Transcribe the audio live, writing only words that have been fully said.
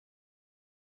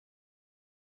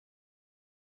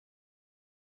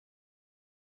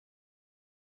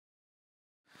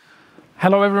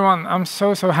Hello, everyone. I'm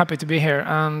so happy to be here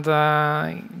and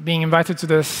being invited to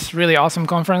this really awesome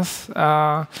conference.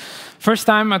 First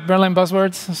time at Berlin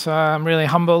Buzzwords, so I'm really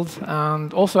humbled.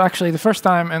 And also, actually, the first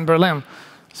time in Berlin.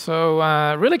 So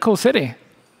really cool city.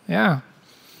 Yeah.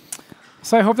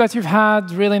 So I hope that you've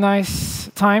had really nice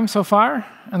time so far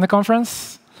in the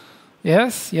conference.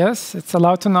 Yes, yes, it's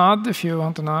allowed to nod if you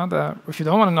want to nod. If you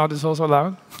don't want to nod, it's also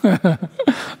allowed.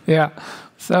 Yeah.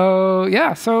 So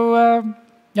yeah,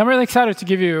 I'm really excited to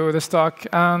give you this talk,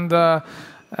 and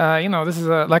this is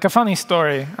like a funny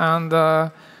story. And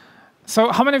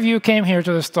so, how many of you came here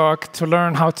to this talk to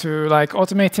learn how to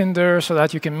automate Tinder so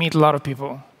that you can meet a lot of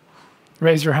people?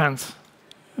 Raise your hands.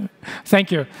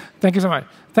 Thank you so much.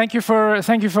 Thank you for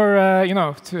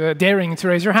daring to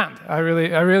raise your hand. I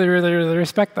really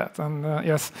respect that. And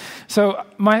yes, so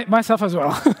myself as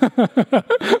well.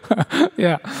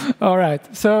 Yeah. All right.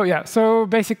 So yeah. So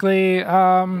basically,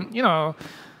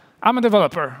 I'm a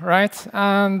developer, right?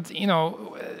 And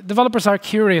developers are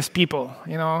curious people.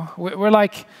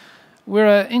 We're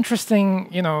an interesting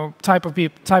type of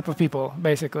people.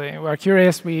 Basically, we're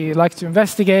curious. We like to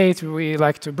investigate. We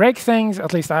like to break things.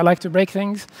 At least I like to break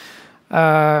things.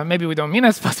 Maybe we don't mean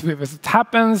it, but it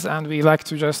happens, and we like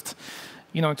to just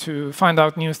to find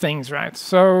out new things, right?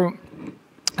 So,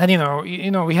 and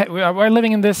we're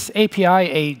living in this API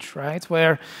age, right,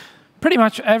 where pretty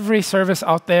much every service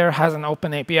out there has an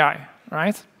open API,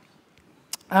 right?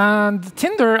 And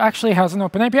Tinder actually has an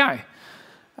open API.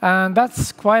 And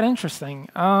that's quite interesting.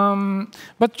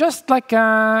 But just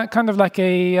kind of like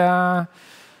a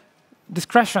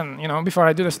discretion, before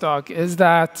I do this talk, is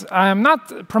that I'm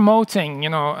not promoting,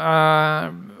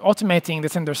 automating the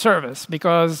Tinder service,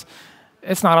 because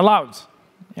it's not allowed.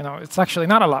 It's actually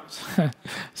not allowed.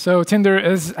 So Tinder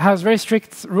has very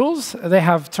strict rules. They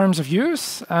have terms of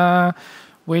use,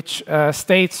 which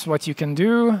states what you can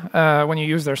do when you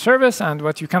use their service and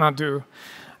what you cannot do.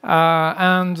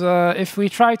 And if we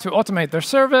try to automate their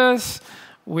service,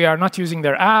 we are not using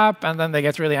their app, and then they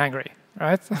get really angry,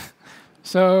 right?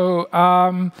 So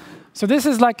this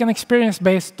is like an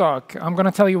experience-based talk. I'm going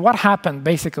to tell you what happened,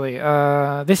 basically,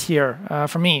 this year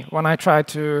for me when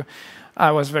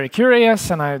I was very curious,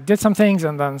 and I did some things,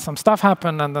 and then some stuff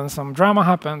happened, and then some drama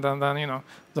happened, and then,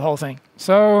 the whole thing.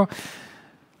 So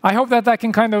I hope that I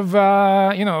can kind of,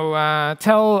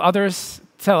 tell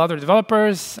other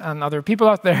developers and other people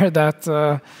out there that,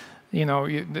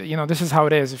 this is how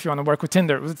it is if you want to work with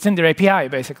Tinder API,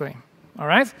 basically. All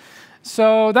right?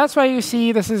 So that's why you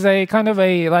see this is a kind of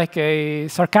a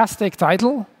sarcastic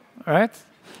title, right?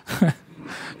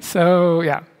 So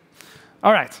yeah.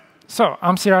 All right. So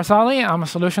I'm Sirar Salih. I'm a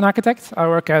solution architect. I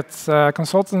work at a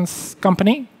consultants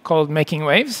company called Making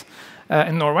Waves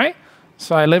in Norway.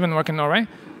 So I live and work in Norway.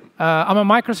 I'm a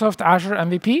Microsoft Azure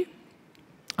MVP.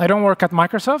 I don't work at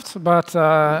Microsoft, but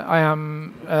I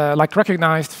am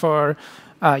recognized for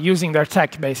using their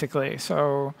tech, basically.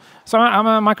 So I'm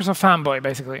a Microsoft fanboy,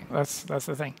 basically. That's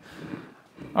the thing.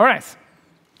 All right.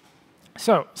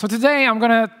 So today I'm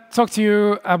going to talk to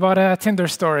you about a Tinder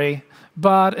story,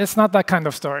 but it's not that kind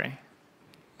of story.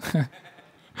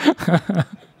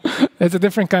 It's a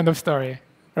different kind of story,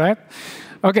 right?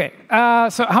 OK,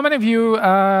 so how many of you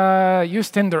use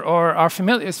Tinder or are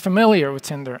familiar with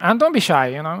Tinder? And don't be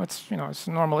shy, it's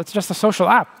normal. It's just a social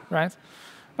app, right?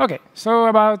 OK, so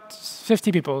about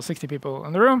 50 people, 60 people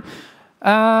in the room.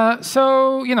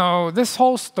 This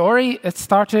whole story, it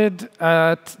started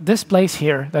at this place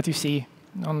here that you see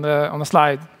on the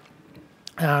slide.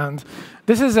 And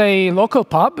this is a local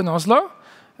pub in Oslo.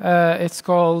 It's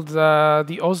called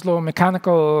the Oslo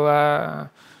Mechanical,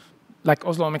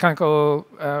 Oslo Mechanical,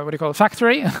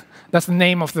 factory. That's the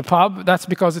name of the pub. That's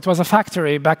because it was a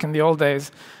factory back in the old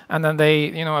days. And then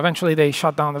eventually they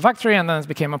shut down the factory, and then it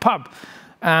became a pub.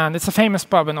 And it's a famous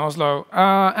pub in Oslo.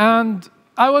 And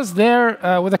I was there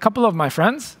with a couple of my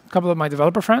friends, a couple of my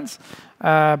developer friends,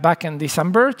 back in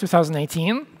December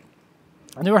 2018.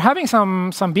 And we were having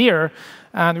some beer,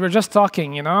 and we were just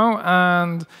talking,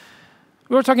 and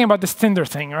we were talking about this Tinder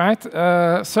thing, right?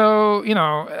 I'm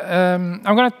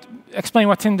going to explain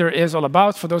what Tinder is all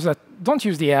about for those that don't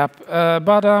use the app.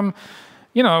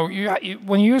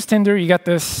 When you use Tinder, you get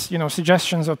this,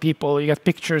 suggestions of people, you get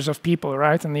pictures of people,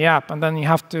 right, in the app, and then you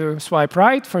have to swipe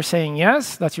right for saying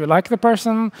yes, that you like the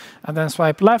person, and then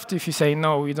swipe left if you say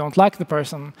no, you don't like the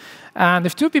person. And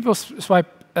if two people swipe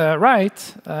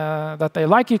right, that they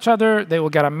like each other, they will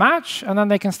get a match, and then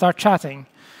they can start chatting.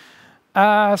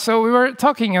 So we were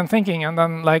talking and thinking, and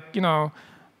then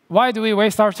why do we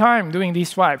waste our time doing these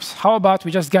swipes? How about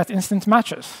we just get instant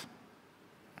matches?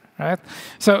 right?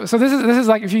 So this is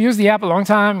like if you use the app a long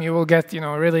time, you will get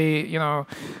really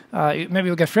maybe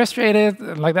you'll get frustrated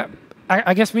like that.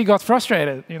 I guess we got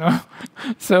frustrated,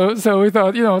 so we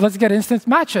thought let's get instant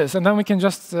matches and then we can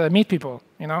just meet people,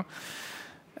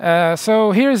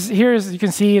 So here's you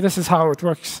can see this is how it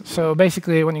works. So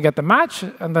basically, when you get the match,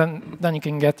 and then you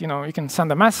can get you can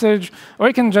send a message, or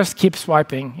you can just keep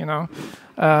swiping,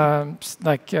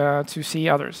 to see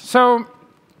others. So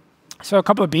a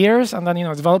couple of beers, and then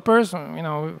developers,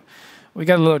 we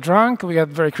get a little drunk, we get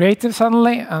very creative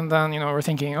suddenly, and then we're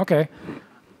thinking, okay,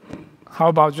 how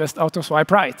about just auto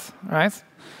swipe right?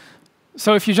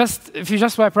 So if you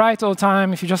just swipe right all the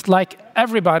time, if you just like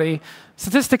everybody,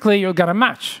 statistically you'll get a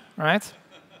match, right?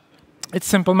 It's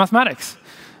simple mathematics.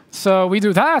 So we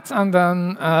do that, and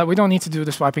then we don't need to do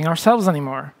the swiping ourselves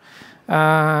anymore.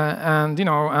 And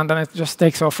then it just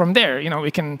takes off from there.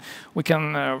 We can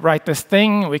write this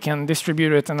thing, we can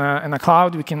distribute it in a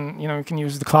cloud. We can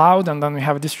use the cloud, and then we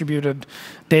have a distributed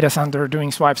data center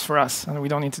doing swipes for us, and we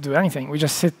don't need to do anything. We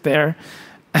just sit there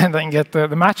and then get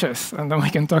the matches, and then we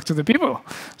can talk to the people.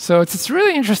 So it's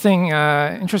really interesting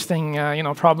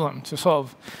problem to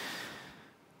solve.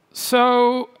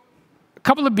 So a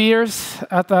couple of beers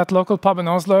at that local pub in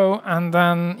Oslo, and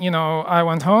then I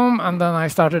went home, and then I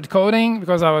started coding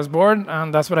because I was bored,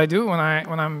 and that's what I do when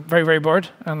I'm very, very bored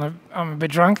and I'm a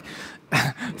bit drunk.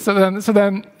 so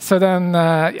then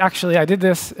actually I did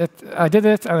this. I did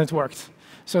it, and it worked.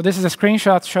 So this is a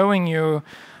screenshot showing you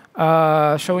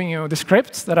the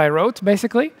script that I wrote,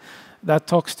 basically, that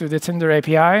talks to the Tinder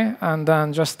API and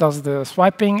then just does the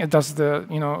swiping. It does the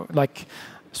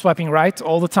swiping right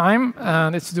all the time,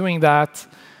 and it's doing that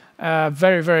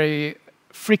very, very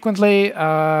frequently.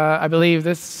 I believe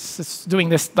it's doing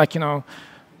this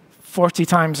 40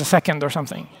 times a second or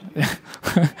something.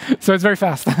 So it's very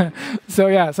fast. So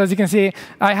yeah, so as you can see,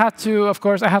 I had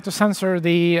to censor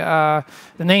the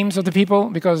names of the people,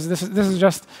 because this is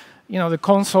just the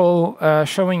console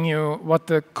showing you what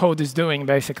the code is doing,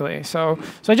 basically. So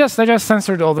I just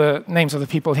censored all the names of the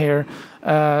people here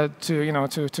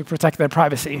to protect their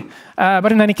privacy.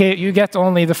 But in any case, you get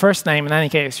only the first name in any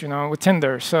case, with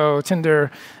Tinder. So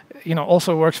Tinder,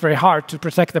 also works very hard to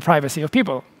protect the privacy of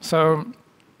people. So,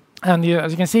 and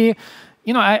as you can see,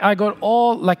 I got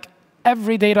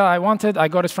every data I wanted. I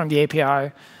got it from the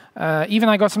API. Even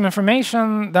I got some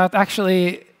information that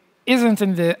actually isn't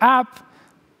in the app.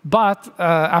 But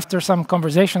after some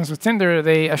conversations with Tinder,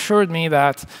 they assured me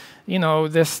that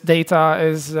this data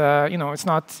is it's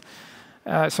not.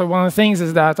 So one of the things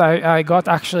is that I got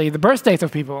actually the birth date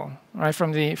of people, right,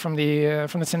 from the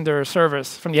Tinder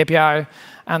service, from the API,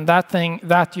 and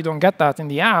that you don't get that in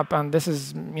the app, and this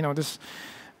is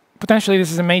potentially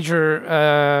this is a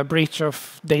major breach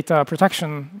of data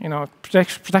protection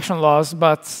protection laws.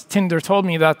 But Tinder told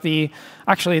me that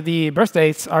actually the birth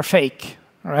dates are fake.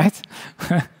 Right?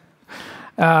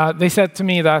 They said to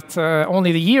me that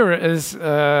only the year is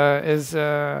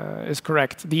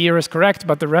correct. The year is correct,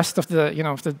 but the rest of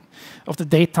the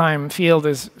date time field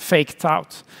is faked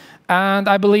out. And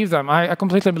I believe them. I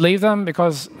completely believe them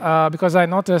because I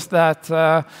noticed that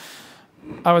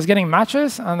I was getting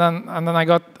matches, and then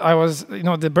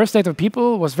the birth date of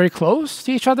people was very close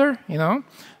to each other.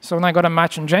 So when I got a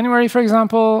match in January, for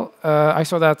example, I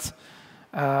saw that.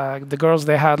 The girls,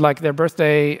 they had their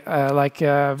birthday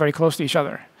very close to each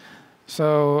other.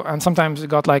 So, and sometimes it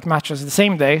got matches the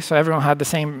same day, so everyone had the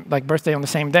same birthday on the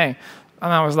same day.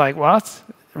 And I was like, what?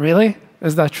 Really?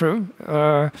 Is that true?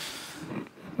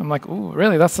 I'm like, ooh,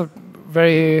 really? That's a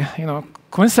very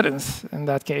coincidence in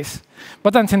that case.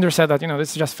 But then Tinder said that this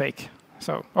is just fake.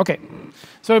 So okay,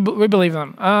 so we believe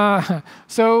them.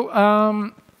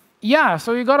 Yeah,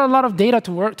 so you got a lot of data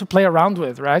to play around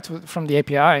with, right, from the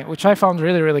API, which I found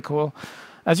really, really cool.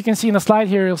 As you can see in the slide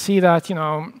here, you'll see that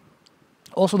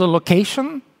also the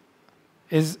location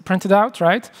is printed out,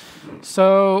 right?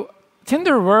 So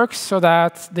Tinder works so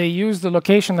that they use the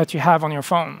location that you have on your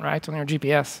phone, right, on your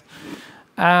GPS,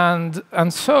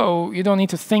 and so you don't need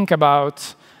to think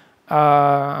about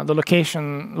the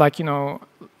location,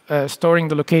 storing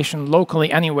the location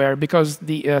locally anywhere, because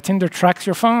the Tinder tracks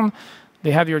your phone.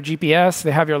 They have your GPS,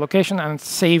 they have your location, and it's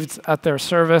saved at their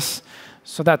service.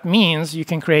 So that means you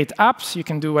can create apps, you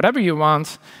can do whatever you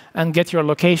want, and get your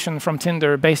location from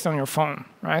Tinder based on your phone,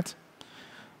 right?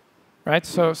 Right.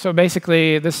 So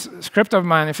basically, this script of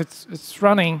mine, if it's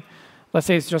running, let's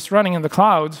say it's just running in the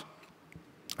cloud,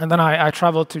 and then I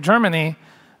travel to Germany,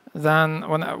 then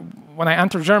when I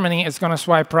enter Germany, it's going to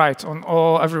swipe right on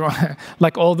everyone,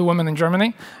 all the women in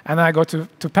Germany, and then I go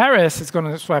to Paris, it's going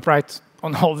to swipe right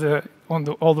on all on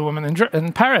all the women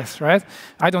in Paris, right?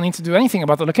 I don't need to do anything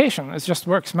about the location. It just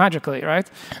works magically, right?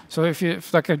 So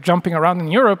if like jumping around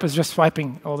in Europe is just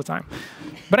swiping all the time.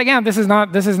 But again, this is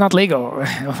not legal.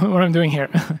 What I'm doing here,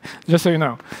 just so you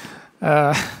know.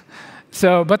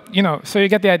 So you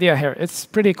get the idea here. It's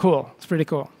pretty cool. It's pretty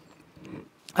cool.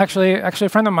 Actually, a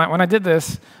friend of mine, when I did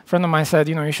this, a friend of mine said,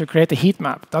 you should create a heat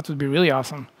map. That would be really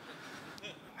awesome.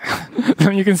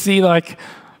 You can see like,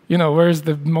 where's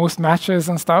the most matches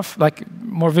and stuff, like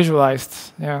more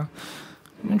visualized. Yeah,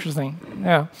 interesting.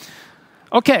 Yeah.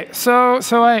 Okay, so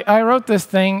I wrote this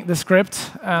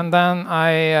script, and then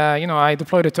I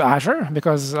deployed it to Azure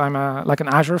because I'm like an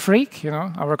Azure freak.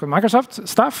 I work with Microsoft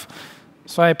stuff,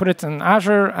 so I put it in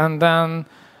Azure, and then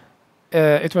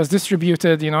it was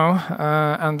distributed,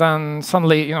 and then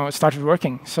suddenly, it started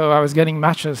working. So I was getting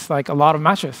matches, like a lot of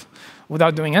matches,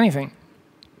 without doing anything.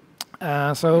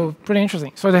 So pretty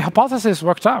interesting. So the hypothesis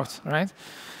worked out, right?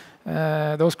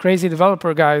 Those crazy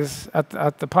developer guys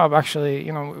at the pub actually,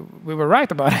 we were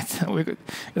right about it.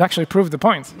 It actually proved the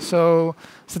point. So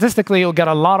statistically, you'll get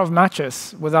a lot of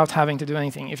matches without having to do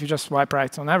anything if you just swipe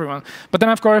right on everyone. But then,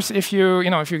 of course, if you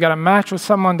get a match with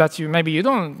someone that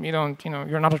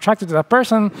you're not attracted to that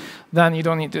person, then you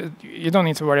don't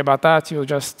need to worry about that. You'll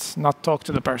just not talk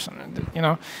to the person.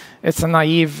 It's a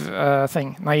naive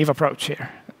naive approach here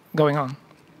going on.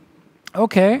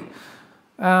 Okay.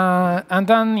 And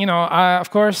then, of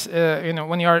course,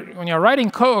 when you're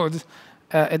writing code,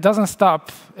 it doesn't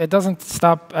stop. It doesn't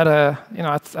stop at a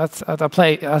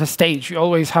stage. You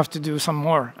always have to do some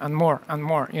more and more and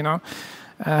more.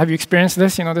 Have you experienced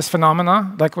this? This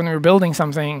phenomena. Like when we're building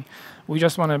something, we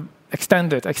just want to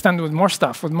extend it with more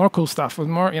stuff, with more cool stuff, with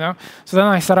more. So then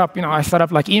I set up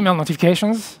like email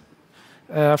notifications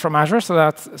from Azure, so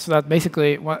that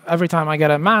basically every time I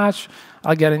get a match,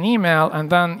 I'll get an email, and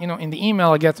then in the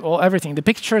email I get everything, the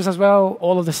pictures as well,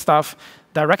 all of this stuff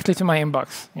directly to my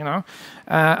inbox.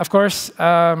 Of course,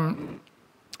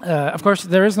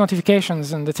 there is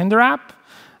notifications in the Tinder app,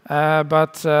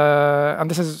 but and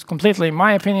this is completely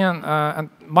my opinion and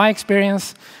my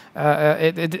experience.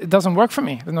 It doesn't work for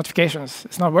me. The notifications,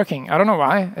 it's not working. I don't know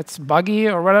why. It's buggy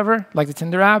or whatever, like the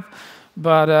Tinder app.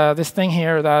 But this thing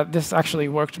here, this actually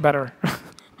worked better.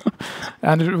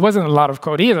 And it wasn't a lot of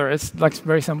code either. It's like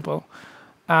very simple.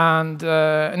 And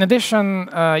in addition,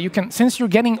 since you're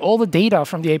getting all the data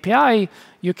from the API,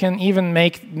 you can even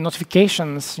make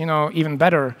notifications, even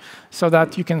better, so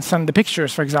that you can send the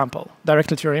pictures, for example,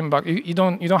 directly to your inbox. You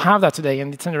don't have that today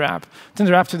in the Tinder app.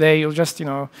 Tinder app today, you'll just,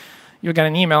 you'll get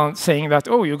an email saying that,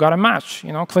 oh, you got a match.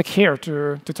 Click here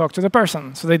to talk to the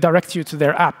person. So they direct you to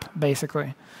their app,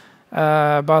 basically.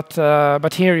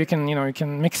 But here you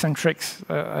can mix and tricks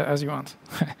as you want.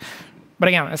 But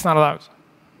again, it's not allowed.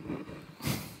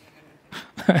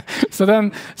 So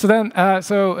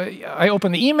I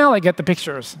open the email, I get the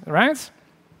pictures, right?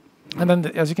 And then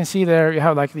as you can see there, you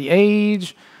have like the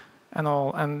age and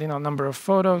all, and number of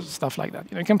photos, stuff like that.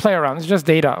 You can play around. It's just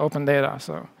data, open data.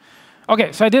 So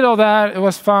okay, so I did all that. It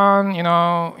was fun,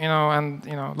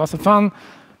 and lots of fun.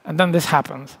 And then this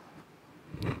happened.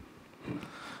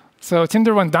 So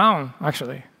Tinder went down,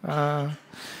 actually.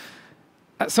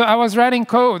 So I was writing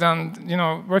code and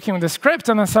working with the script,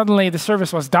 and then suddenly the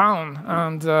service was down,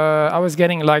 and I was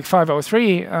getting like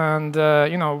 503, and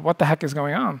what the heck is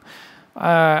going on?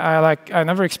 I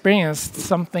never experienced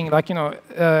something like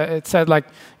it said like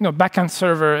backend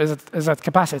server is at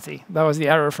capacity. That was the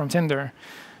error from Tinder.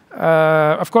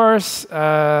 Of course,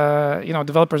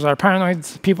 developers are paranoid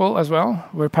people as well.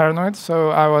 We're paranoid,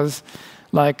 so I was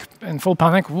like in full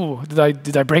panic. Ooh,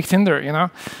 did I break Tinder?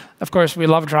 Of course, we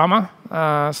love drama,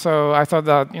 so I thought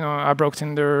that I broke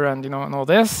Tinder and and all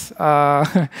this.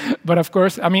 But of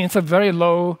course, I mean, it's a very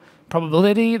low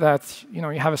probability that you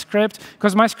have a script,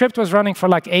 because my script was running for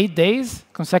like 8 days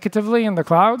consecutively in the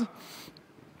cloud,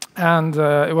 and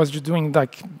it was just doing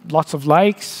like lots of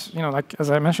likes, like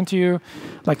as I mentioned to you,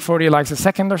 like 40 likes a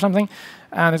second or something.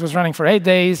 And it was running for 8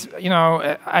 days.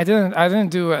 I didn't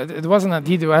do it wasn't a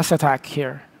DDoS attack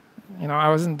here. I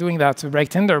wasn't doing that to break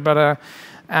Tinder, but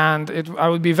I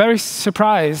would be very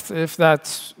surprised if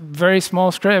that very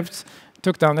small script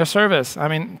took down their service. I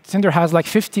mean, Tinder has like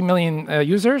 50 million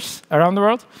users around the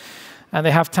world, and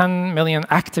they have 10 million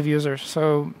active users.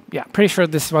 So yeah, pretty sure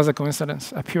this was a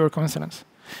coincidence, a pure coincidence.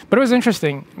 But it was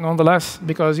interesting nonetheless,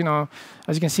 because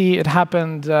as you can see, it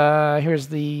happened. Here's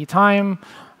the time.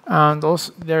 And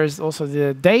also, there's also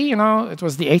the day. It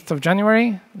was the 8th of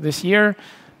January this year,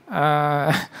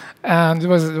 and it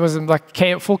was like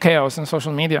full chaos in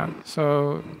social media.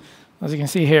 So, as you can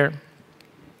see here,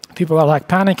 people are like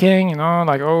panicking,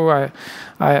 like, oh,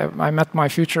 I met my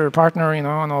future partner,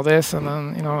 and all this, and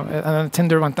then and then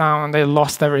Tinder went down and they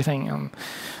lost everything, and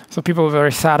so people were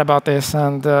very sad about this,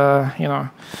 and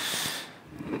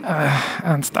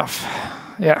and stuff.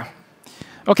 Yeah.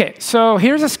 Okay, so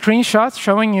here's a screenshot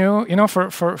showing you,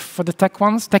 for the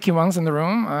techie ones in the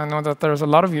room. I know that there's a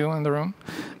lot of you in the room.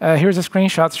 Here's a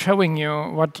screenshot showing you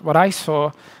what I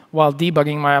saw while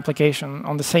debugging my application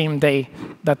on the same day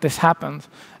that this happened.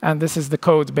 And this is the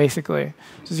code, basically.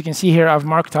 So as you can see here, I've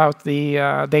marked out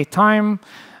the date time,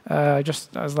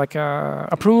 just as like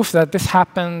a proof that this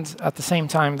happened at the same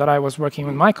time that I was working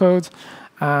with my code.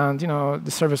 And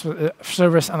the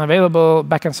service unavailable,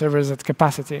 backend servers at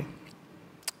capacity.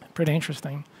 Pretty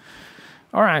interesting.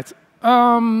 All right.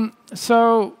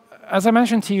 So as I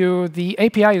mentioned to you, the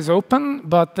API is open,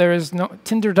 but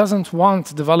Tinder doesn't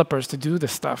want developers to do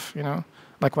this stuff,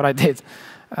 like what I did.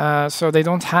 So they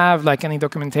don't have like any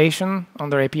documentation on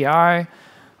their API.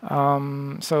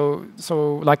 So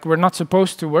like we're not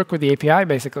supposed to work with the API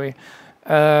basically.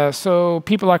 So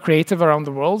people are creative around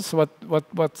the world. So what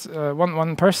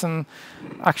one person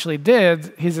actually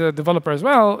did, he's a developer as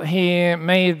well. He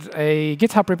made a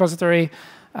GitHub repository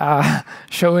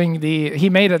showing he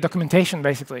made a documentation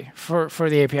basically for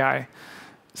the API.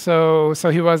 So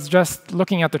he was just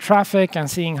looking at the traffic and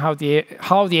seeing how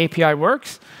the API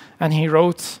works, and he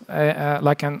wrote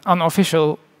like an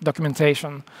unofficial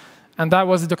documentation. And that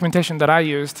was the documentation that I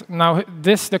used. Now,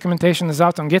 this documentation is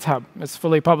out on GitHub. It's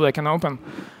fully public and open.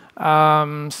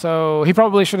 So he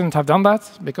probably shouldn't have done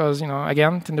that because,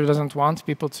 again, Tinder doesn't want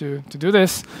people to do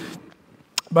this.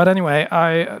 But anyway,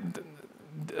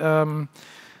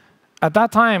 at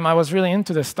that time, I was really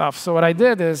into this stuff. So what I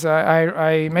did is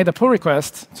I made a pull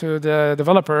request to the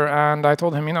developer, and I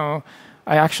told him,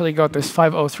 I actually got this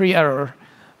 503 error.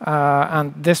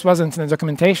 And this wasn't in the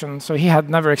documentation, so he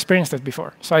had never experienced it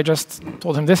before. So I just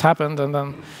told him this happened, and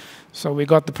then so we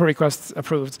got the pull request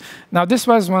approved. Now, this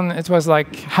was when it was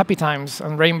like happy times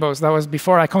and rainbows. That was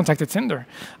before I contacted Tinder.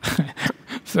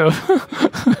 So,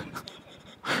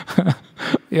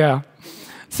 yeah.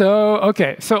 So,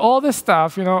 OK. So all this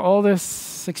stuff, all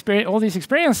these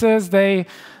experiences, they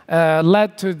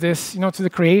led to this, to the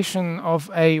creation of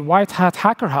a white hat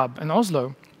hacker hub in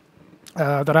Oslo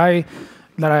that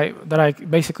I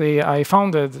basically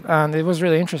founded, and it was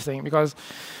really interesting because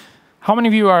how many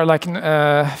of you are like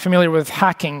familiar with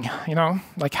hacking,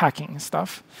 like hacking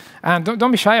stuff? And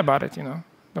don't be shy about it,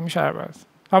 Don't be shy about it.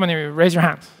 How many of you? Raise your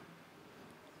hands.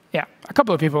 Yeah, a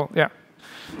couple of people. Yeah.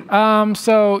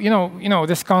 So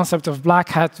this concept of black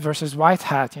hat versus white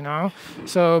hat,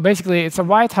 So basically, it's a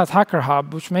white hat hacker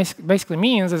hub, which basically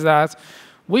means is that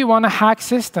we want to hack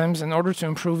systems in order to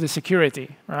improve the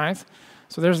security, right?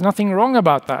 So there's nothing wrong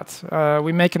about that.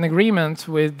 We make an agreement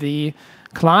with the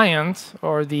client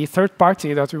or the third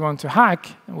party that we want to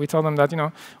hack. We tell them that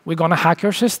we're going to hack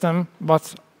your system,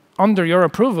 but under your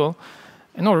approval,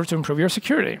 in order to improve your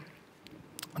security.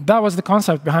 That was the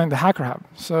concept behind the Hacker Hub.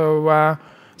 So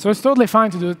it's totally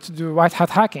fine to do white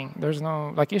hat hacking. There's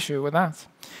no issue with that.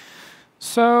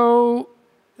 So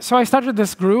I started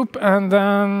this group and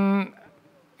then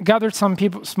gathered some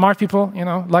people, smart people,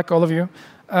 like all of you.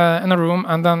 In a room,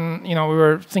 and then we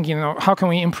were thinking, how can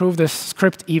we improve this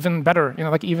script even better?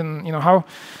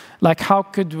 How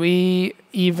could we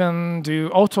even do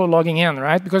auto logging in,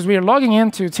 right? Because we are logging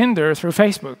into Tinder through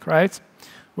Facebook, right?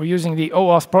 We're using the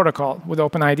OAuth protocol with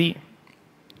OpenID,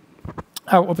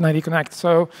 OpenID Connect.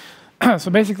 So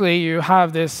basically, you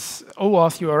have this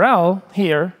OAuth URL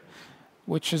here,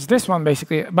 which is this one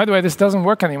basically. By the way, this doesn't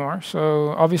work anymore.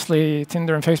 So obviously,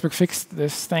 Tinder and Facebook fixed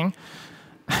this thing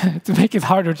to make it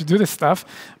harder to do this stuff.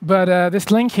 But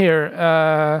this link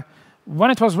here,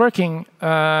 when it was working,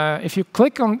 if you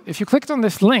clicked on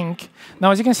this link,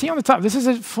 now as you can see on the top, this is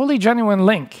a fully genuine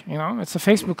link. It's a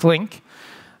Facebook link,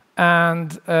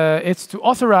 and it's to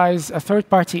authorize a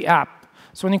third-party app.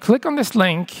 So when you click on this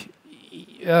link,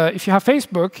 if you have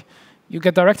Facebook, you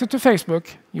get directed to Facebook.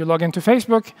 You log into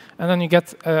Facebook, and then you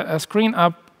get a screen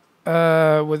up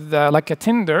with like a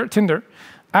Tinder.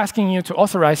 Asking you to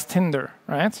authorize Tinder,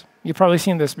 right? You've probably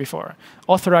seen this before.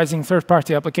 Authorizing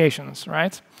third-party applications,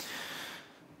 right?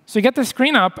 So you get the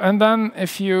screen up, and then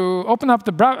if you open up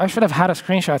the browser, I should have had a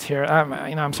screenshot here.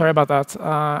 I'm sorry about that.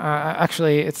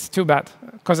 Actually, it's too bad,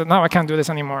 because now I can't do this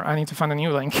anymore. I need to find a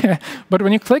new link. But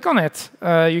when you click on it,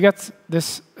 you get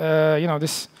this,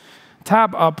 this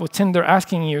tab up with Tinder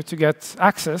asking you to get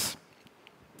access.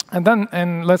 And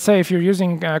then, let's say if you're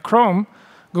using Chrome,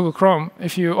 Google Chrome,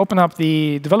 if you open up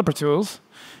the developer tools,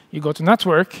 you go to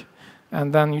network,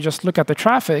 and then you just look at the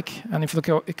traffic. And if you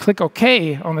click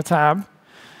OK on the tab,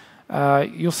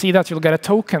 you'll see that you'll get a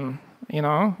token.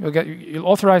 You'll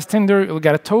authorize Tinder, you'll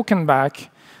get a token back,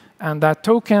 and that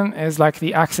token is like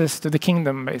the access to the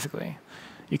kingdom, basically.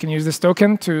 You can use this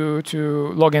token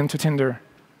to log into Tinder,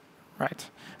 right?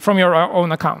 From your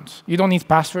own account. You don't need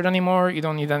password anymore. You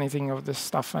don't need anything of this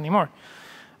stuff anymore.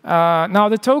 Now,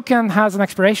 the token has an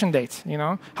expiration date.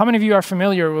 How many of you are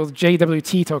familiar with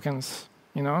JWT tokens?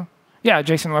 Yeah,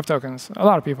 JSON Web Tokens. A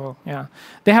lot of people. Yeah,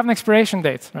 they have an expiration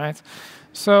date, right?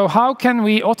 So how can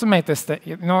we automate this?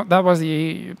 That was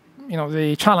the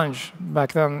challenge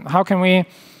back then. How can we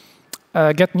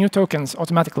get new tokens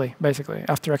automatically, basically,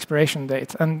 after expiration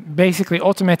date, and basically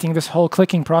automating this whole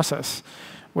clicking process,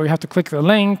 where you have to click the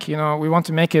link. We want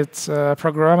to make it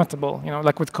programmable,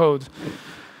 like with code.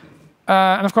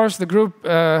 And of course, the group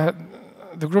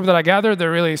that I gathered,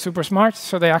 they're really super smart,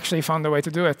 so they actually found a way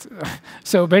to do it.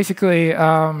 So basically,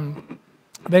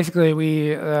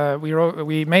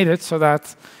 we made it so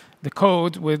that the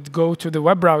code would go to the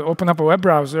web browser, open up a web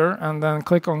browser, and then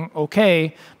click on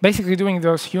OK, basically doing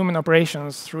those human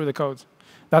operations through the code.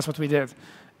 That's what we did.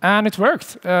 And it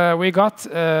worked. We got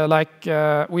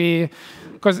because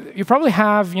you probably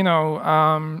have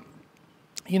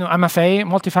MFA,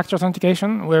 multi-factor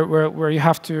authentication, where you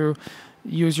have to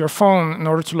use your phone in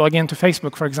order to log into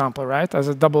Facebook, for example, right, as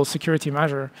a double security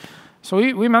measure. So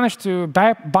we managed to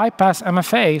bypass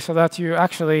MFA so that you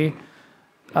actually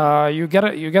you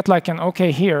get like an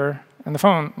OK here in the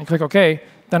phone. You click OK,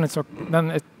 then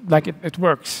it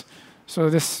works. So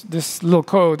this little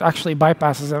code actually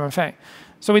bypasses MFA.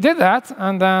 So we did that,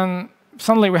 and then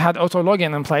suddenly we had auto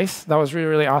login in place. That was really,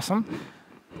 really awesome.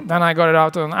 Then I got it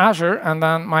out on Azure, and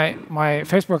then my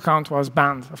Facebook account was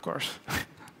banned, of course.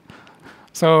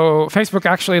 So Facebook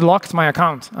actually locked my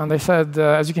account, and they said,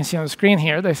 as you can see on the screen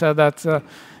here, they said that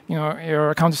your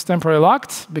account is temporarily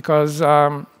locked because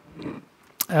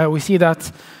we see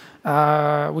that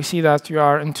you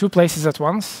are in 2 places at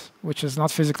once, which is not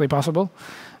physically possible.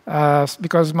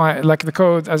 Because the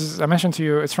code, as I mentioned to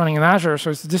you, it's running in Azure, so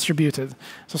it's distributed.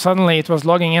 So suddenly it was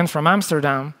logging in from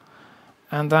Amsterdam,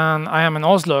 and then I am in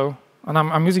Oslo, and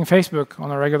I'm using Facebook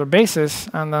on a regular basis,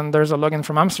 and then there's a login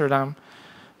from Amsterdam.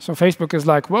 So Facebook is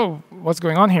like, whoa, what's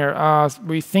going on here?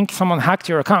 We think someone hacked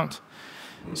your account.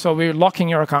 So we're locking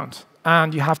your account,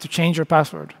 and you have to change your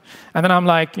password. And then I'm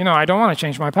like, I don't want to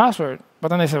change my password. But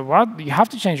then they said, what? You have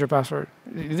to change your password.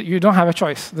 You don't have a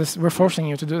choice. We're forcing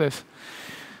you to do this.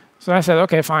 So I said,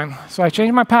 OK, fine. So I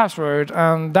changed my password,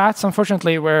 and that's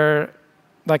unfortunately where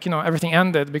everything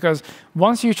ended, because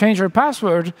once you change your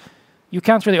password, you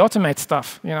can't really automate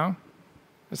stuff.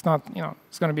 It's not,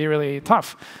 it's going to be really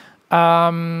tough.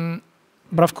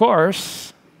 But of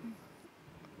course,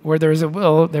 where there is a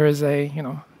will, there is a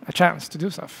chance to do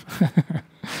stuff.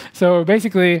 So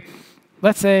basically,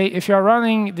 let's say if you are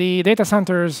running the data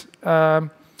centers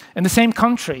in the same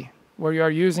country where you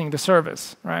are using the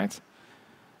service, right?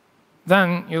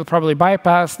 Then you'll probably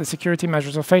bypass the security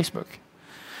measures of Facebook.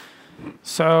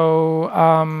 So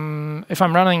if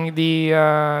I'm running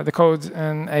the code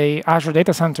in a Azure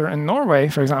data center in Norway,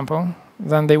 for example,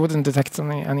 then they wouldn't detect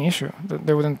any issue.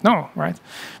 They wouldn't know, right?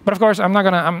 But of course, I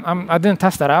didn't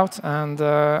test that out, and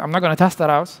I'm not gonna test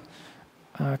that out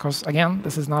because again,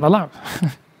 this is not allowed.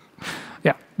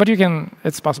 Yeah, but you can.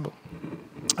 It's possible.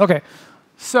 Okay,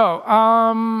 so.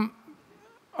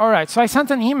 All right, so I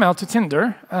sent an email to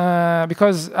Tinder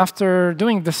because after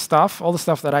doing this stuff, all the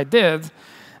stuff that I did,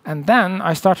 and then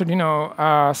I started,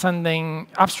 sending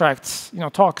abstracts,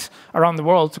 talks around the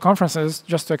world to conferences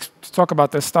just to talk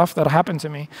about this stuff that happened to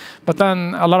me. But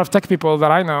then a lot of tech people that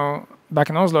I know back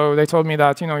in Oslo, they told me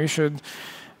that,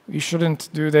 you shouldn't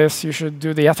do this. You should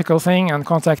do the ethical thing and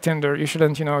contact Tinder. You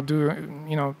shouldn't,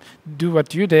 do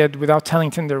what you did without telling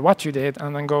Tinder what you did,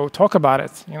 and then go talk about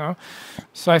it.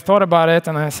 So I thought about it,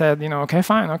 and I said, OK,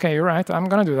 fine, OK, you're right. I'm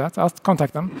gonna do that. I'll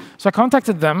contact them. So I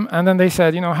contacted them, and then they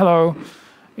said, hello,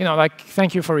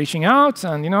 thank you for reaching out,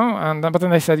 and but then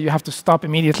they said you have to stop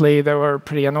immediately. They were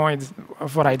pretty annoyed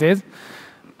of what I did.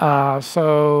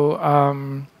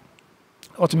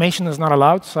 Automation is not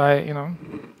allowed. So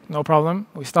no problem.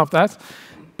 We stopped that.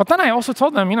 But then I also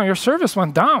told them, your service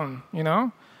went down.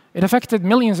 It affected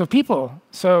millions of people.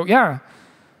 So yeah,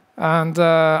 and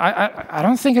I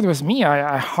don't think it was me.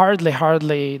 I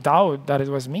hardly doubt that it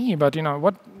was me. But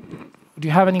what? Do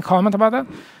you have any comment about that?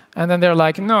 And then they're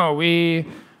like, no, we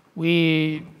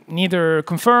neither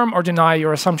confirm or deny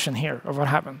your assumption here of what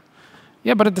happened.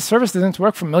 Yeah, but the service didn't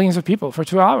work for millions of people for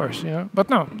 2 hours. But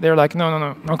no, they're like,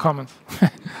 no comment.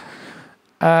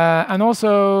 And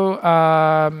also,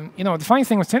 the funny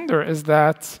thing with Tinder is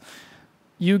that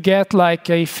you get like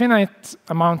a finite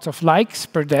amount of likes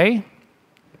per day.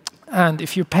 And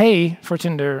if you pay for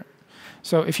Tinder,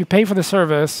 so if you pay for the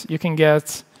service, you can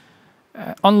get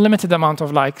unlimited amount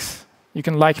of likes. You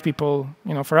can like people,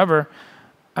 forever.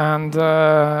 And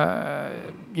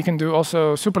you can do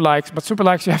also super likes, but super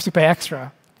likes you have to pay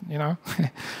extra,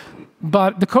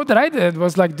 But the code that I did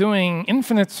was like doing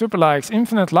infinite super likes,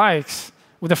 infinite likes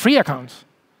with a free account,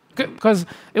 because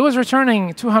it was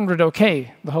returning 200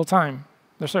 OK the whole time,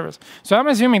 the service. So I'm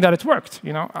assuming that it worked.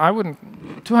 I wouldn't.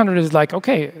 200 is like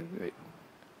OK,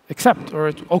 accept, or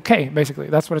it's OK, basically.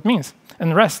 That's what it means.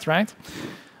 And rest, right?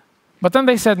 But then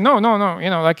they said, no.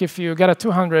 Like if you get a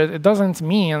 200, it doesn't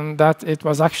mean that it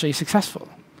was actually successful.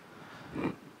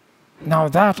 Now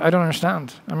that I don't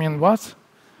understand. I mean, what?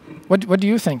 What do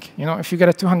you think? If you get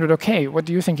a 200 OK, what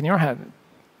do you think in your head?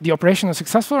 The operation is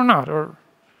successful or not? Or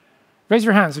raise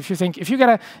your hands if you think.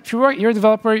 You're a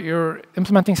developer, you're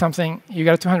implementing something, you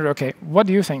get a 200 OK. What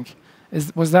do you think?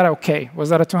 Was that OK? Was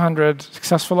that a 200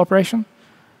 successful operation?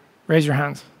 Raise your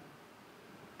hands.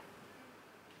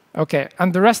 OK,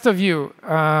 and the rest of you,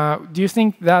 do you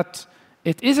think that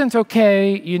it isn't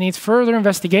OK, you need further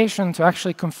investigation to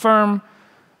actually confirm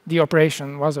the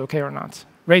operation was OK or not?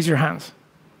 Raise your hands.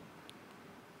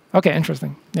 OK,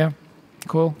 interesting. Yeah,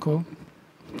 cool.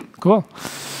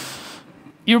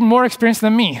 You're more experienced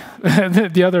than me.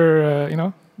 The other,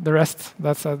 the rest,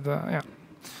 that said, yeah.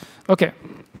 OK.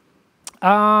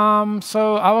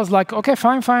 So I was like, OK,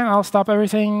 fine, I'll stop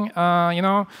everything,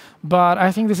 But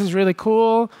I think this is really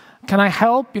cool. Can I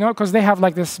help? Because they have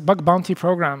like this bug bounty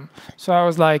program. So I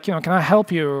was like, can I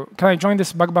help you? Can I join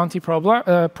this bug bounty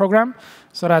program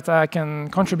so that I can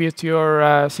contribute to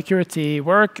your security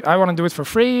work? I want to do it for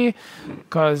free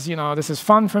because this is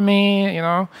fun for me.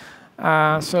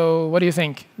 So what do you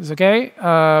think? Is it OK?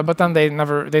 But then they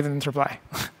didn't reply.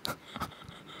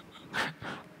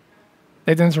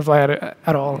 They didn't reply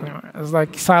at all. It was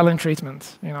like silent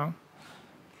treatment,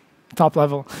 top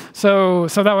level. So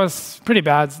that was pretty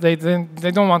bad. They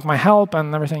don't want my help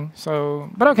and everything.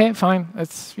 But OK, fine.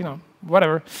 It's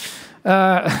whatever.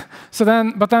 But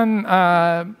then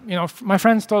my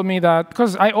friends told me that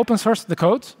because I open sourced the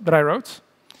code that I wrote,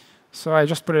 so I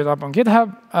just put it up on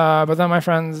GitHub. But then my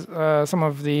friends,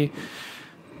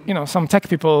 some tech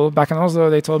people back in Oslo,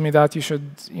 they told me that you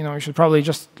should probably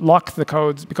just lock the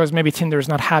code because maybe Tinder is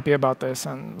not happy about this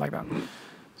and like that.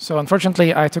 So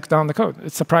unfortunately, I took down the code.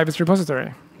 It's a private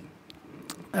repository.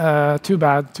 Too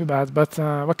bad. But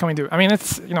what can we do? I mean,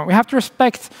 it's we have to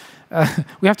respect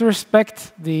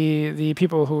the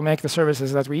people who make the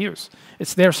services that we use.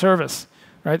 It's their service,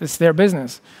 right? It's their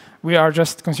business. We are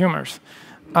just consumers.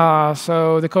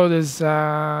 So the code is in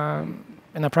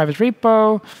a private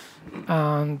repo.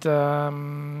 And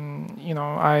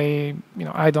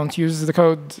I don't use the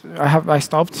code. I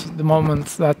stopped the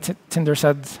moment that Tinder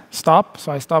said stop,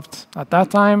 so I stopped at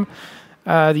that time.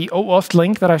 The OAuth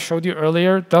link that I showed you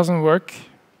earlier doesn't work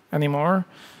anymore.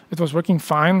 It was working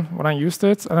fine when I used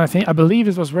it, and I believe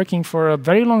it was working for a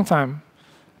very long time.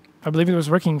 I believe it was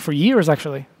working for years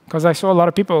actually, because I saw a lot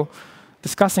of people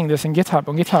discussing this on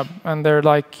GitHub, and they're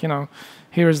like,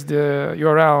 here's the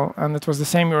URL, and it was the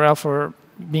same URL for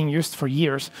being used for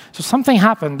years. So something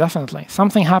happened, definitely.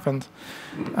 Something happened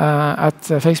at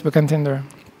Facebook and Tinder.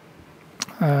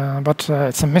 But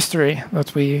it's a mystery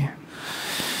that we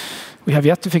have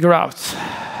yet to figure out.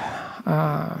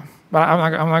 But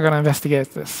I'm not going to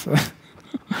investigate this.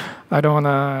 I don't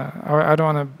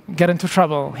want to get into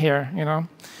trouble here.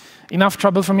 Enough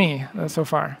trouble for me so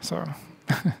far. So,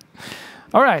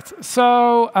 all right.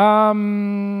 So.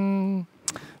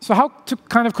 So how to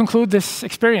kind of conclude this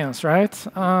experience, right?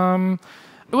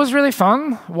 It was really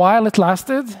fun while it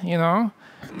lasted,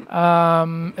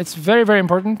 It's very, very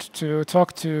important to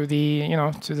talk to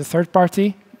the third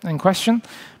party in question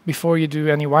before you do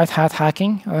any white hat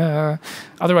hacking.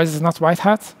 Otherwise, it's not white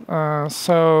hat. And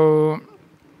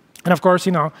of course,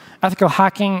 ethical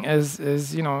hacking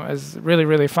is really,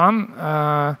 really fun.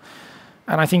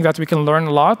 And I think that we can learn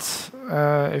a lot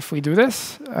if we do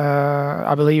this.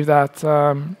 I believe that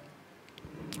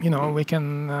we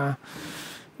can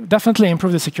definitely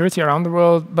improve the security around the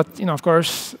world. But of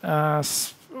course, a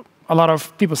lot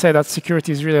of people say that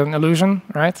security is really an illusion,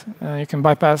 right? You can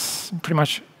bypass pretty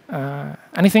much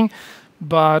anything.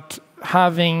 But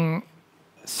having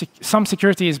some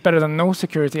security is better than no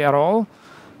security at all.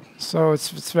 So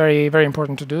it's very, very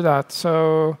important to do that.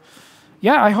 So.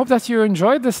 Yeah, I hope that you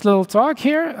enjoyed this little talk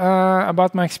here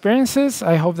about my experiences.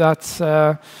 I hope that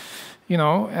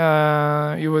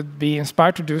you would be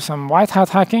inspired to do some white hat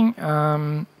hacking.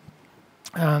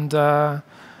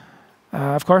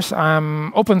 Of course,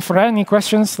 I'm open for any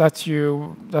questions if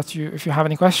you have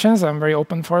any questions. I'm very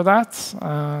open for that.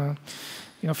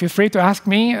 feel free to ask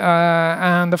me.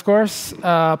 And of course,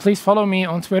 please follow me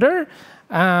on Twitter.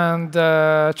 And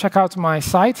check out my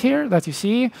site here that you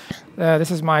see.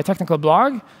 This is my technical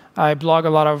blog. I blog a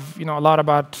lot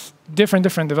about different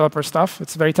developer stuff.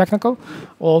 It's very technical,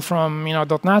 all from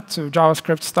 .NET to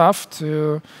JavaScript stuff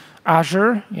to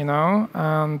Azure,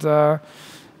 and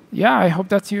yeah, I hope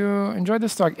that you enjoyed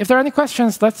this talk. If there are any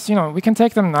questions, we can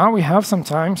take them now. We have some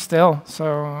time still.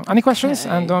 So any questions?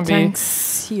 And don't be. Thanks,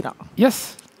 Sirar.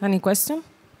 Yes. Any question?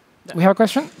 We have a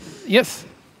question. Yes,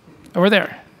 over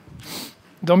there.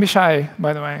 Don't be shy,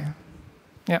 by the way.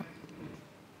 Yeah.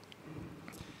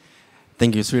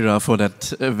 Thank you, Sirar, for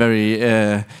that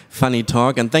very funny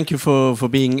talk, and thank you for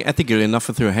being ethical enough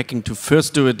with your hacking to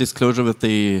first do a disclosure with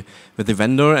the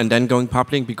vendor and then going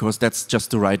public, because that's just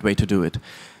the right way to do it.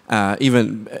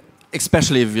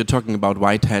 Especially if you're talking about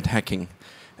white hat hacking,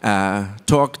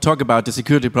 talk about the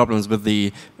security problems with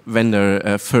the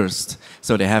vendor first,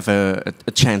 so they have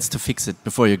a chance to fix it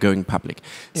before you're going public.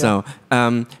 Yeah. So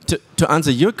to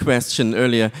answer your question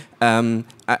earlier,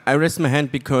 I raised my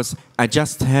hand because I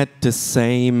just had the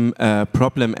same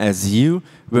problem as you,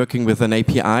 working with an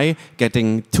API,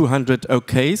 getting 200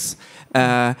 OKs,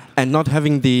 and not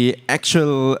having the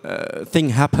actual thing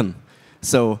happen.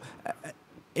 So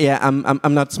yeah,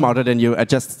 I'm not smarter than you. I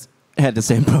just had the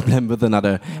same problem with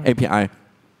another API.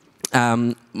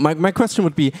 My question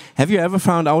would be, have you ever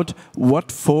found out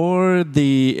what for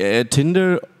the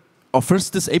Tinder offers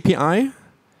this API?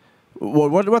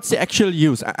 What's the actual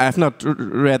use? I have not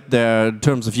read their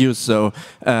terms of use, so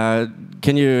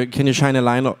can you shine a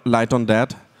light on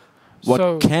that?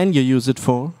 What can you use it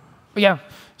for? Yeah.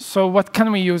 So what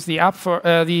can we use the app for?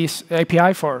 The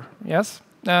API for? Yes.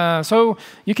 So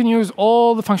you can use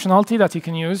all the functionality that you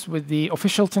can use with the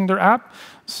official Tinder app.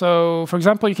 So, for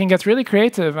example, you can get really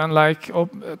creative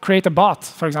and create a bot,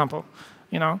 for example.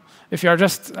 If you are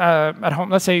just at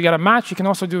home, let's say you get a match, you can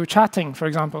also do chatting, for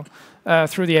example,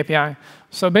 through the API.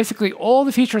 So basically, all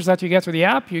the features that you get with the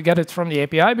app, you get it from the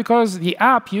API because the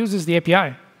app uses the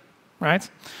API, right?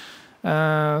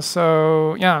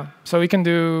 So yeah, so we can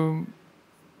do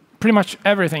pretty much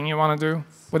everything you want to do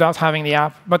without having the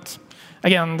app. But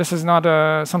again, this is not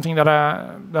something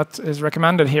that is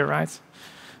recommended here, right?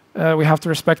 We have to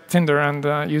respect Tinder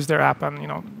and use their app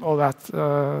and all that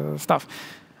stuff.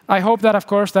 I hope that, of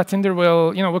course, that Tinder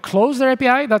will close their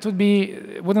API.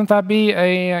 Wouldn't that be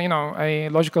a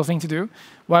logical thing to do?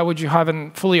 Why would you have a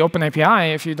fully open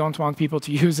API if you don't want people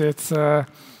to use it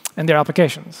in their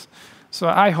applications? So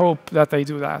I hope that they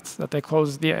do that they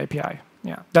close the API.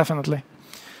 Yeah, definitely.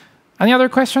 Any other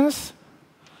questions?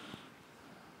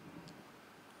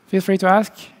 Feel free to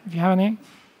ask if you have any.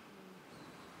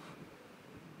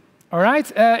 All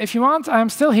right. If you want, I'm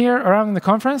still here around in the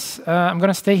conference. I'm going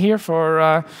to stay here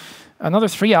for another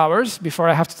 3 hours before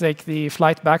I have to take the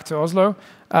flight back to Oslo.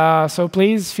 So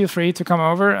please feel free to come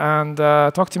over and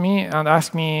talk to me and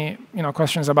ask me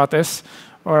questions about this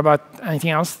or about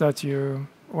anything else that you're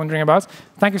wondering about.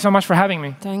 Thank you so much for having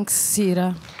me. Thanks,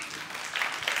 Sirar.